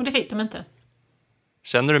bilen så? Och det fick de inte.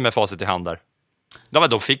 Känner du med facit i hand där? Ja, men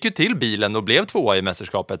de fick ju till bilen och blev 2 i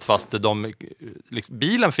mästerskapet, fast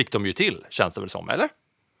bilen fick de ju till, känns det väl som, eller?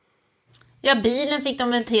 Ja, bilen fick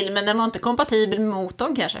de väl till, men den var inte kompatibel med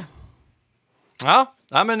motorn kanske. Ja,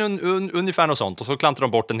 men ungefär något sånt. Och så klantade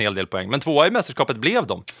de bort en hel del poäng. Men 2 i mästerskapet blev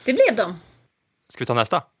de. Det blev de. Ska vi ta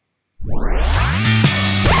nästa?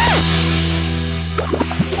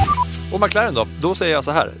 Och McLaren då säger jag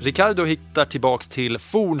så här. Ricardo hittar tillbaks till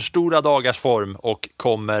fornstora dagars form och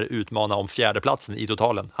kommer utmana om 4:e platsen i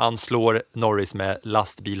totalen. Han slår Norris med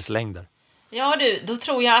lastbilslängder. Ja du, då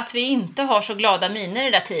tror jag att vi inte har så glada miner i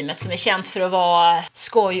det där teamet som är känt för att vara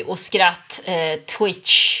skoj och skratt,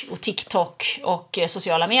 Twitch och TikTok och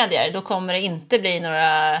sociala medier. Då kommer det inte bli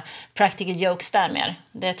några practical jokes där mer.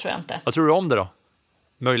 Det tror jag inte. Vad tror du om det då?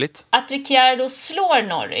 Möjligt? Att Ricciardo slår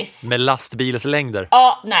Norris. Med lastbilslängder?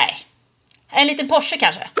 Ja, nej. En liten Porsche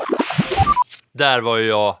kanske. Där var ju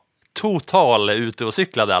jag total ute och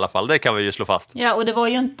cyklade i alla fall, det kan vi ju slå fast. Ja, och det var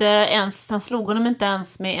ju inte ens, han slog honom inte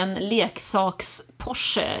ens med en leksaks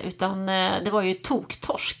Porsche, utan det var ju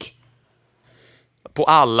toktorsk. På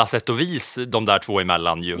alla sätt och vis de där 2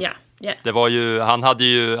 emellan ju. Ja, Yeah. Det var ju, han hade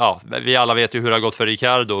ju, vi alla vet ju hur det har gått för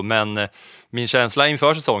Ricciardo, men min känsla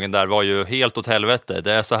inför säsongen där var ju helt åt helvete.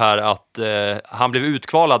 Det är så här att han blev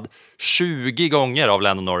utkvalad 20 gånger av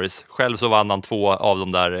Lando Norris. Själv så vann han 2 av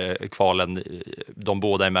de där kvalen, de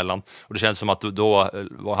båda emellan. Och det känns som att då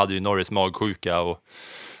hade ju Norris magsjuka och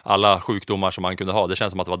alla sjukdomar som han kunde ha. Det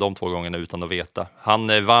känns som att det var de 2 gångerna utan att veta.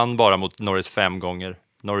 Han vann bara mot Norris 5 gånger.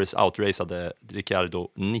 Norris outracade Ricciardo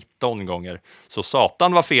 19 gånger. Så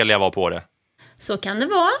satan vad fel jag var på det. Så kan det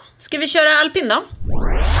vara. Ska vi köra alpin då?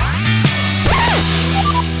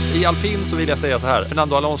 I alpin så vill jag säga så här.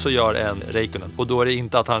 Fernando Alonso gör en Räikkönen. Och då är det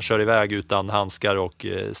inte att han kör iväg utan handskar och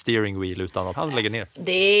steering wheel, utan att han lägger ner.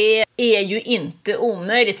 Det är ju inte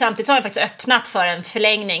omöjligt. Samtidigt så har jag faktiskt öppnat för en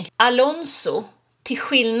förlängning. Alonso, till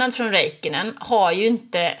skillnad från Räikkönen, har ju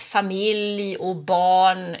inte familj och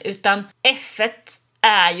barn, utan F1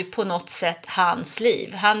 är ju på något sätt hans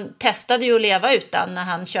liv. Han testade ju att leva utan när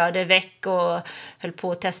han körde veck och höll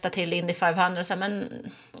på att testa till Indy 500 och så, men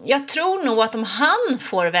jag tror nog att om han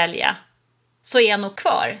får välja så är han nog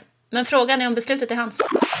kvar. Men frågan är om beslutet är hans.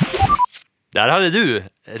 Där hade du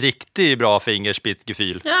riktigt bra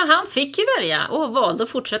fingerspitzgefühl. Ja, han fick ju välja och valde att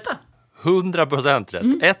fortsätta. 100%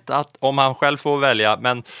 rätt. Ett, att om han själv får välja,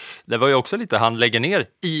 men det var ju också lite, han lägger ner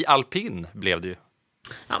i alpin blev det ju.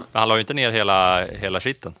 Ja. Han la ju inte ner hela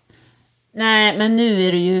skiten. Nej, men nu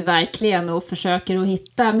är du ju verkligen och försöker att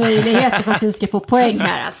hitta möjligheter för att du ska få poäng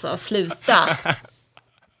här. Alltså, sluta.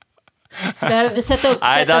 Behöver sätta upp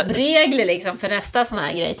regler liksom för nästa sån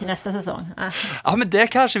här grej till nästa säsong. Ja, men det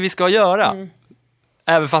kanske vi ska göra.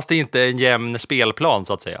 Även fast det inte är en jämn spelplan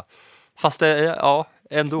så att säga. Fast det,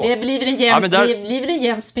 ändå. Det blir en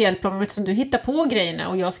jämn spelplan eftersom du hittar på grejerna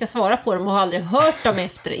och jag ska svara på dem och har aldrig hört dem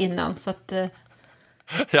efter innan. Så att...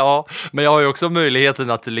 Ja, men jag har ju också möjligheten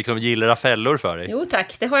att liksom gillra fällor för dig. Jo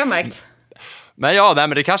tack, det har jag märkt. Men men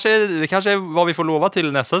det kanske är vad vi får lova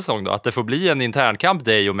till nästa säsong då. Att det får bli en internkamp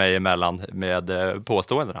dig och mig emellan med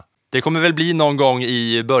påståendena. Det kommer väl bli någon gång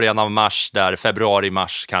i början av mars, där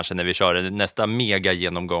februari-mars kanske, när vi kör nästa mega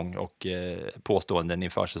genomgång och påståenden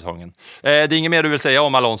inför säsongen. Det är inget mer du vill säga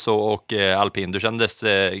om Alonso och alpin? Du kändes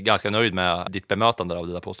ganska nöjd med ditt bemötande av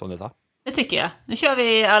det där påståendet, va? Det tycker jag. Nu kör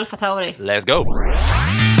vi Alfa Tauri. Let's go!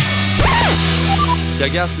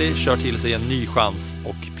 Gasly kör till sig en ny chans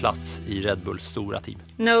och plats i Red Bulls stora team.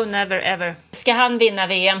 No, never ever. Ska han vinna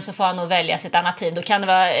VM så får han nog välja sitt annat team. Då kan det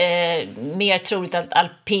vara mer troligt att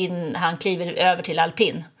han kliver över till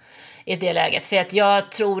alpin i det läget. För att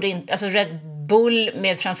jag tror inte, alltså Red Bull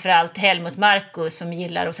med framförallt Helmut Marko som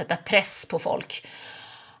gillar att sätta press på folk.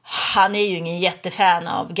 Han är ju ingen jättefan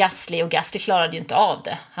av Gasly och Gasly klarade ju inte av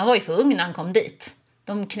det. Han var ju för ung när han kom dit.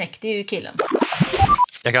 De knäckte ju killen.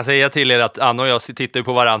 Jag kan säga till er att Anna och jag tittar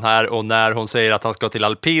på varann här, och när hon säger att han ska till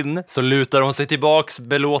alpin så lutar hon sig tillbaks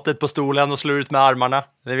belåtet på stolen och slår ut med armarna.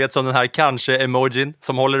 Ni vet, som den här kanske-emojin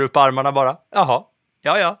som håller upp armarna bara. Jaha,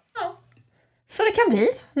 ja. Så det kan bli.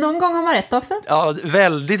 Någon gång har man rätt också. Ja,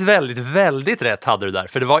 väldigt rätt hade du där.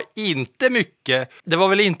 För det var inte mycket, det var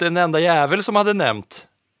väl inte en enda jävel som hade nämnt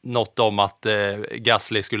något om att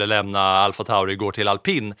Gasly skulle lämna Alfa Tauri, går till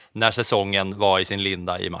alpin när säsongen var i sin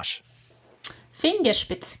linda i mars.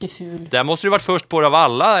 Fingerspitzgefühl. Där måste du varit först på det av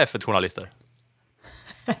alla F1-journalister.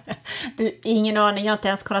 Du, ingen aning, jag har inte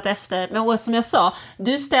ens kollat efter. Men som jag sa,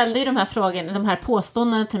 du ställde ju de här frågorna, de här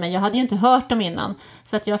påståendena till mig. Jag hade ju inte hört dem innan.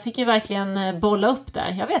 Så att jag fick ju verkligen bolla upp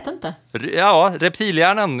där. Jag vet inte. Ja,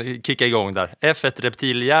 reptilhjärnan kickade igång där. F1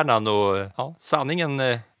 reptilhjärnan, och sanningen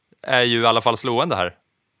är ju i alla fall slående här.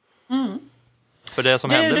 För det som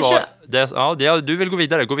hände var... du vill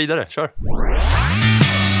gå vidare, kör.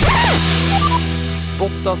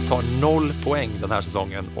 Bottas tar 0 poäng den här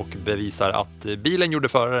säsongen och bevisar att bilen gjorde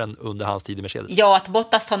föraren under hans tid i Mercedes. Ja, att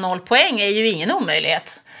Bottas tar 0 poäng är ju ingen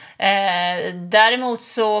omöjlighet. Däremot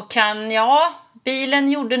så kan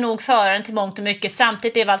bilen gjorde nog föraren till mångt och mycket.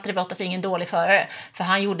 Samtidigt är Valtteri Bottas ingen dålig förare. För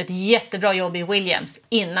han gjorde ett jättebra jobb i Williams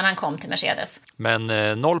innan han kom till Mercedes. Men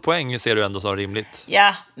 0 poäng ser du ändå som rimligt.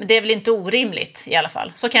 Ja, men det är väl inte orimligt i alla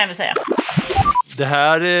fall. Så kan jag väl säga. Det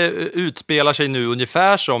här utspelar sig nu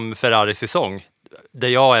ungefär som Ferraris säsong. Där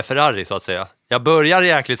jag är Ferrari så att säga. Jag börjar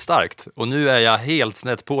jäkligt starkt och nu är jag helt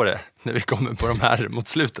snett på det när vi kommer på de här mot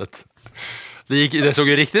slutet. Det såg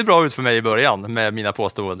ju riktigt bra ut för mig i början med mina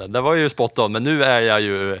påståenden. Det var ju spot on, men nu är jag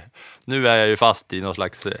ju fast i någon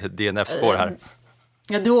slags DNF-spår här.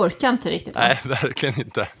 Ja, du orkar inte riktigt. Nej, verkligen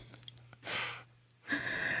inte.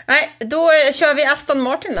 Nej, då kör vi Aston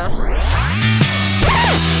Martin då.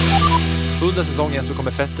 Under säsongen så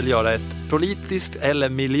kommer Vettel göra ett säkerhetspolitiskt eller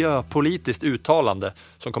miljöpolitiskt uttalande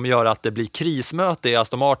som kommer göra att det blir krismöte i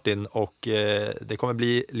Aston Martin och det kommer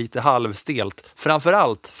bli lite halvstelt.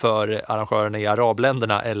 Framförallt för arrangörerna i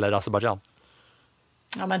arabländerna eller Azerbaijan.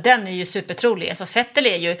 Ja, men den är ju supertrolig. Alltså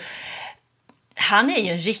Vettel han är ju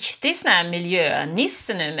en riktig sån här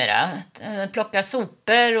miljönisse numera. Han plockar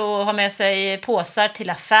sopor och har med sig påsar till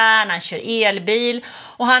affären. Han kör elbil.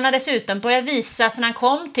 Och han har dessutom börjat visa, sen han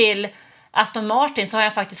kom till Aston Martin så har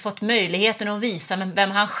han faktiskt fått möjligheten att visa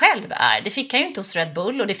vem han själv är. Det fick han ju inte hos Red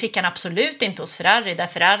Bull och det fick han absolut inte hos Ferrari, där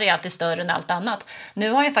Ferrari är alltid större än allt annat. Nu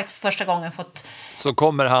har han faktiskt första gången fått... Så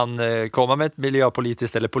kommer han komma med ett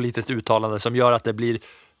miljöpolitiskt eller politiskt uttalande som gör att det blir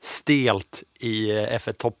stelt i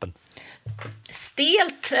F1-toppen?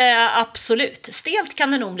 Stelt, absolut. Stelt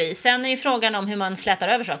kan det nog bli. Sen är ju frågan om hur man slätar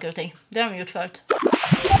över saker och ting. Det har de gjort förut.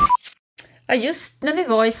 Ja, just när vi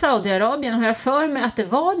var i Saudiarabien har jag för mig att det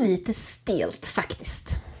var lite stelt faktiskt.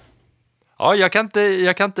 Ja, jag kan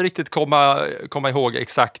inte riktigt komma ihåg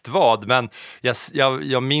exakt vad, men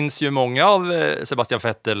jag minns ju många av Sebastian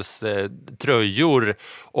Vettels tröjor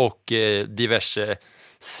och diverse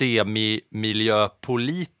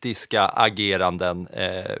semi-miljöpolitiska ageranden.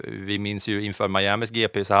 Vi minns ju inför Miamis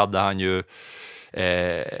GP så hade han ju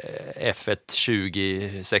F1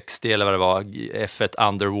 2060 eller vad det var, F1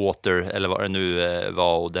 Underwater eller vad det nu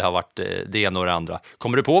var, och det har varit det ena och det andra.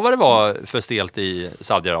 Kommer du på vad det var för stelt i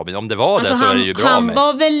Saudiarabien? Om det var alltså det så är det ju bra med.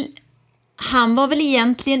 Han var väl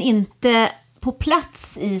egentligen inte på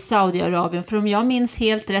plats i Saudiarabien, för om jag minns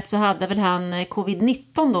helt rätt så hade väl han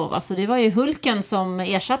covid-19 då, alltså det var ju Hulken som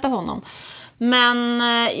ersatte honom. Men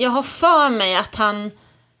jag har för mig att han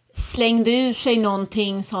slängde ur sig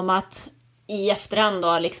någonting som att i efterhand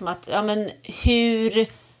då, liksom att ja, men hur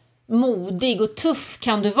modig och tuff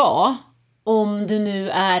kan du vara om du nu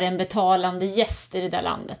är en betalande gäst i det där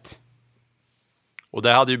landet? Och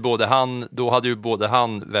det hade ju både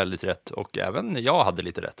han väldigt rätt och även jag hade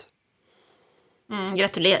lite rätt.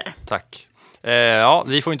 Gratulerar. Tack. Ja,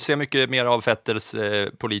 vi får inte se mycket mer av Vettels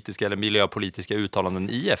politiska eller miljöpolitiska uttalanden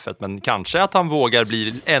i F1, men kanske att han vågar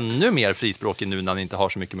bli ännu mer frispråkig nu när han inte har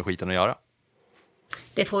så mycket med skiten att göra.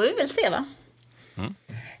 Det får vi väl se, va?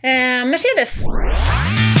 Mercedes.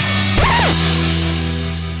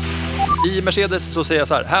 I Mercedes så säger jag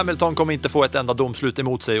så här: Hamilton kommer inte få ett enda domslut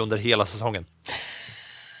emot sig under hela säsongen.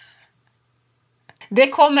 Det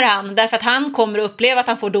kommer han, därför att han kommer att uppleva att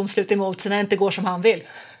han får domslut emot sig när det inte går som han vill.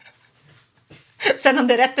 Sen om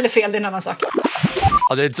det är rätt eller fel, det är en annan sak.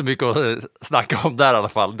 Ja, det är inte så mycket att snacka om där i alla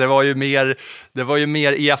fall. Det var ju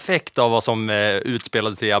mer i affekt av vad som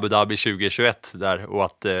utspelade sig i Abu Dhabi 2021 där, och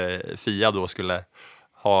att FIA då skulle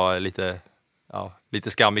ha lite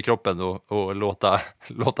skam i kroppen och låta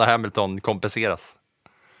Hamilton kompenseras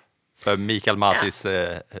för Mikael Masis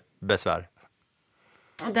besvär.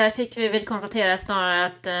 Där fick vi väl konstatera snarare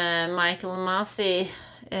att Michael Masi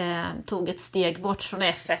tog ett steg bort från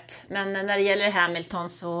F1. Men när det gäller Hamilton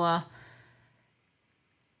så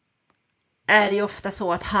är det ju ofta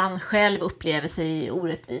så att han själv upplever sig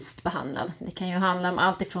orättvist behandlad. Det kan ju handla om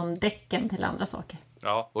allt ifrån däcken till andra saker.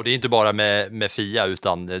 Ja, och det är inte bara med FIA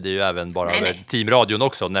utan det är ju även bara över teamradion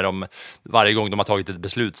också. När varje gång de har tagit ett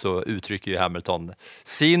beslut så uttrycker ju Hamilton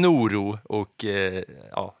sin oro och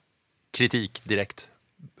kritik direkt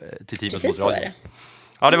till teamet. Precis, så är det.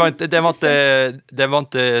 Ja, det var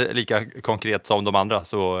inte lika konkret som de andra,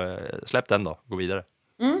 så släpp den då, gå vidare.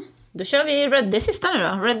 Då kör vi det sista nu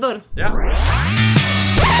då, Red Bull. Ja.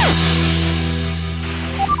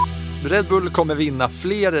 Red Bull kommer vinna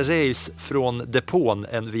fler race från depån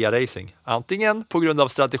än via racing. Antingen på grund av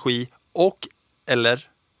strategi eller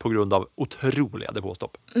på grund av otroliga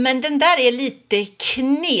depåstopp. Men den där är lite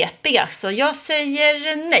knepig alltså. Jag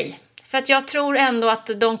säger nej. För att jag tror ändå att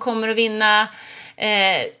de kommer att vinna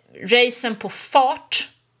racen på fart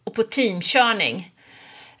och på teamkörning.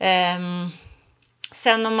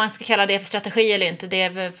 Sen om man ska kalla det för strategi eller inte,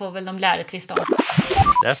 det får väl de lära tvista om.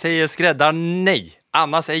 Där säger skräddaren nej.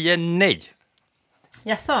 Anna säger nej.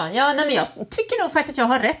 Jaså? Ja, nej, men jag tycker nog faktiskt att jag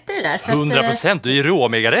har rätt i det där. 100%, du är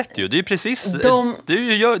råmega rätt ju. Det är precis,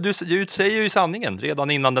 du säger ju sanningen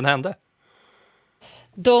redan innan den hände.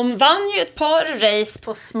 De vann ju ett par race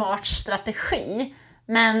på smart strategi,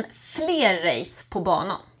 men fler race på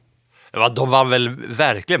banan. Ja, de vann väl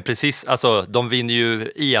verkligen precis, alltså de vinner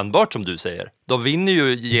ju enbart som du säger. De vinner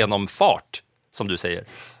ju genom fart som du säger.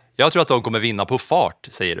 Jag tror att de kommer vinna på fart,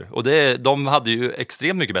 säger du. Och de hade ju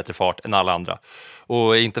extremt mycket bättre fart än alla andra.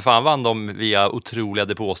 Och inte fan vann de via otroliga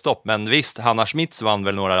depåstopp. Men visst, Hanna Schmitz vann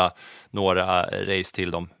väl några race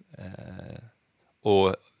till dem.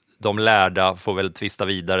 Och de lärda får väl tvista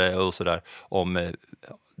vidare och sådär om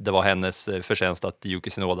det var hennes förtjänst att Yuki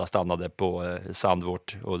Tsunoda stannade på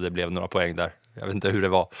Sandvort och det blev några poäng där. Jag vet inte hur det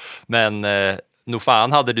var. Men nog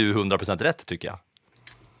fan hade du 100% rätt tycker jag.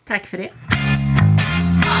 Tack för det.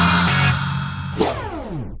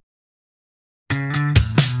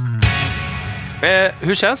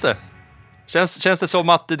 Hur känns det? Känns det som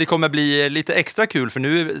att det kommer bli lite extra kul, för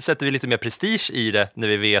nu sätter vi lite mer prestige i det när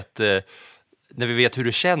vi vet hur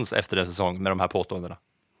det känns efter en säsong med de här påståendena?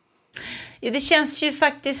 Ja, det känns ju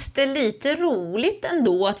faktiskt lite roligt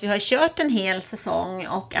ändå att vi har kört en hel säsong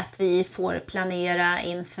och att vi får planera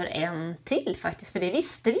inför en till faktiskt. För det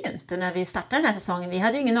visste vi ju inte när vi startade den här säsongen. Vi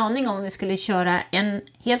hade ju ingen aning om vi skulle köra en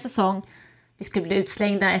hel säsong, vi skulle bli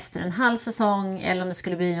utslängda efter en halv säsong eller om det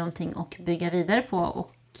skulle bli någonting att bygga vidare på.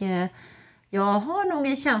 Och jag har nog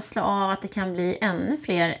en känsla av att det kan bli ännu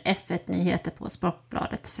fler F1-nyheter på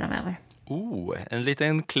Sportbladet framöver. En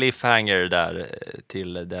liten cliffhanger där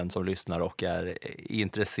till den som lyssnar och är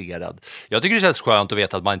intresserad. Jag tycker det känns skönt att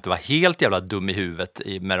veta att man inte var helt jävla dum i huvudet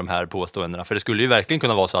med de här påståendena. För det skulle ju verkligen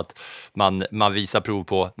kunna vara så att man visar prov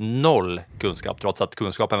på noll kunskap, trots att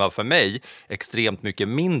kunskapen var för mig extremt mycket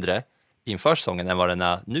mindre inför säsongen än vad den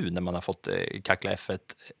är nu när man har fått kackla F1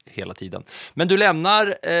 hela tiden. Men du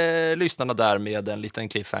lämnar lyssnarna där med en liten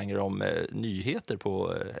cliffhanger om nyheter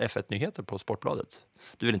på F1-nyheter på Sportbladet.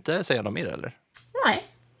 Du vill inte säga något mer eller? Nej,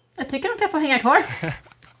 jag tycker de kan få hänga kvar.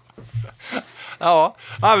 Ja,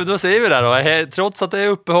 men då säger vi det då. Trots att det är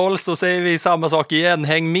uppehåll så säger vi samma sak igen.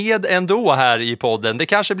 Häng med ändå här i podden. Det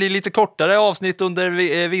kanske blir lite kortare avsnitt under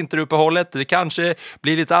vinteruppehållet. Det kanske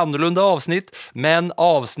blir lite annorlunda avsnitt. Men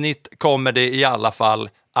avsnitt kommer det i alla fall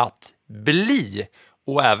att bli.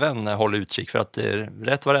 Och även hålla utkik för att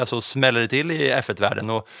rätt vad det är så smäller det till i F1-världen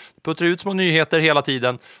och puttar ut små nyheter hela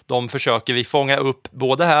tiden. De försöker vi fånga upp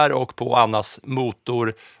både här och på Annas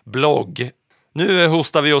motorblogg. Nu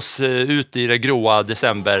hostar vi oss ut i det gråa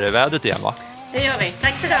decembervädret igen, va? Det gör vi.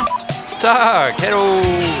 Tack för det. Tack, hej då!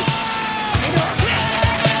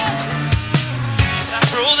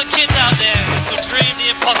 For all the kids out there who dream the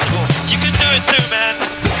impossible, you can do it too,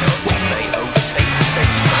 man.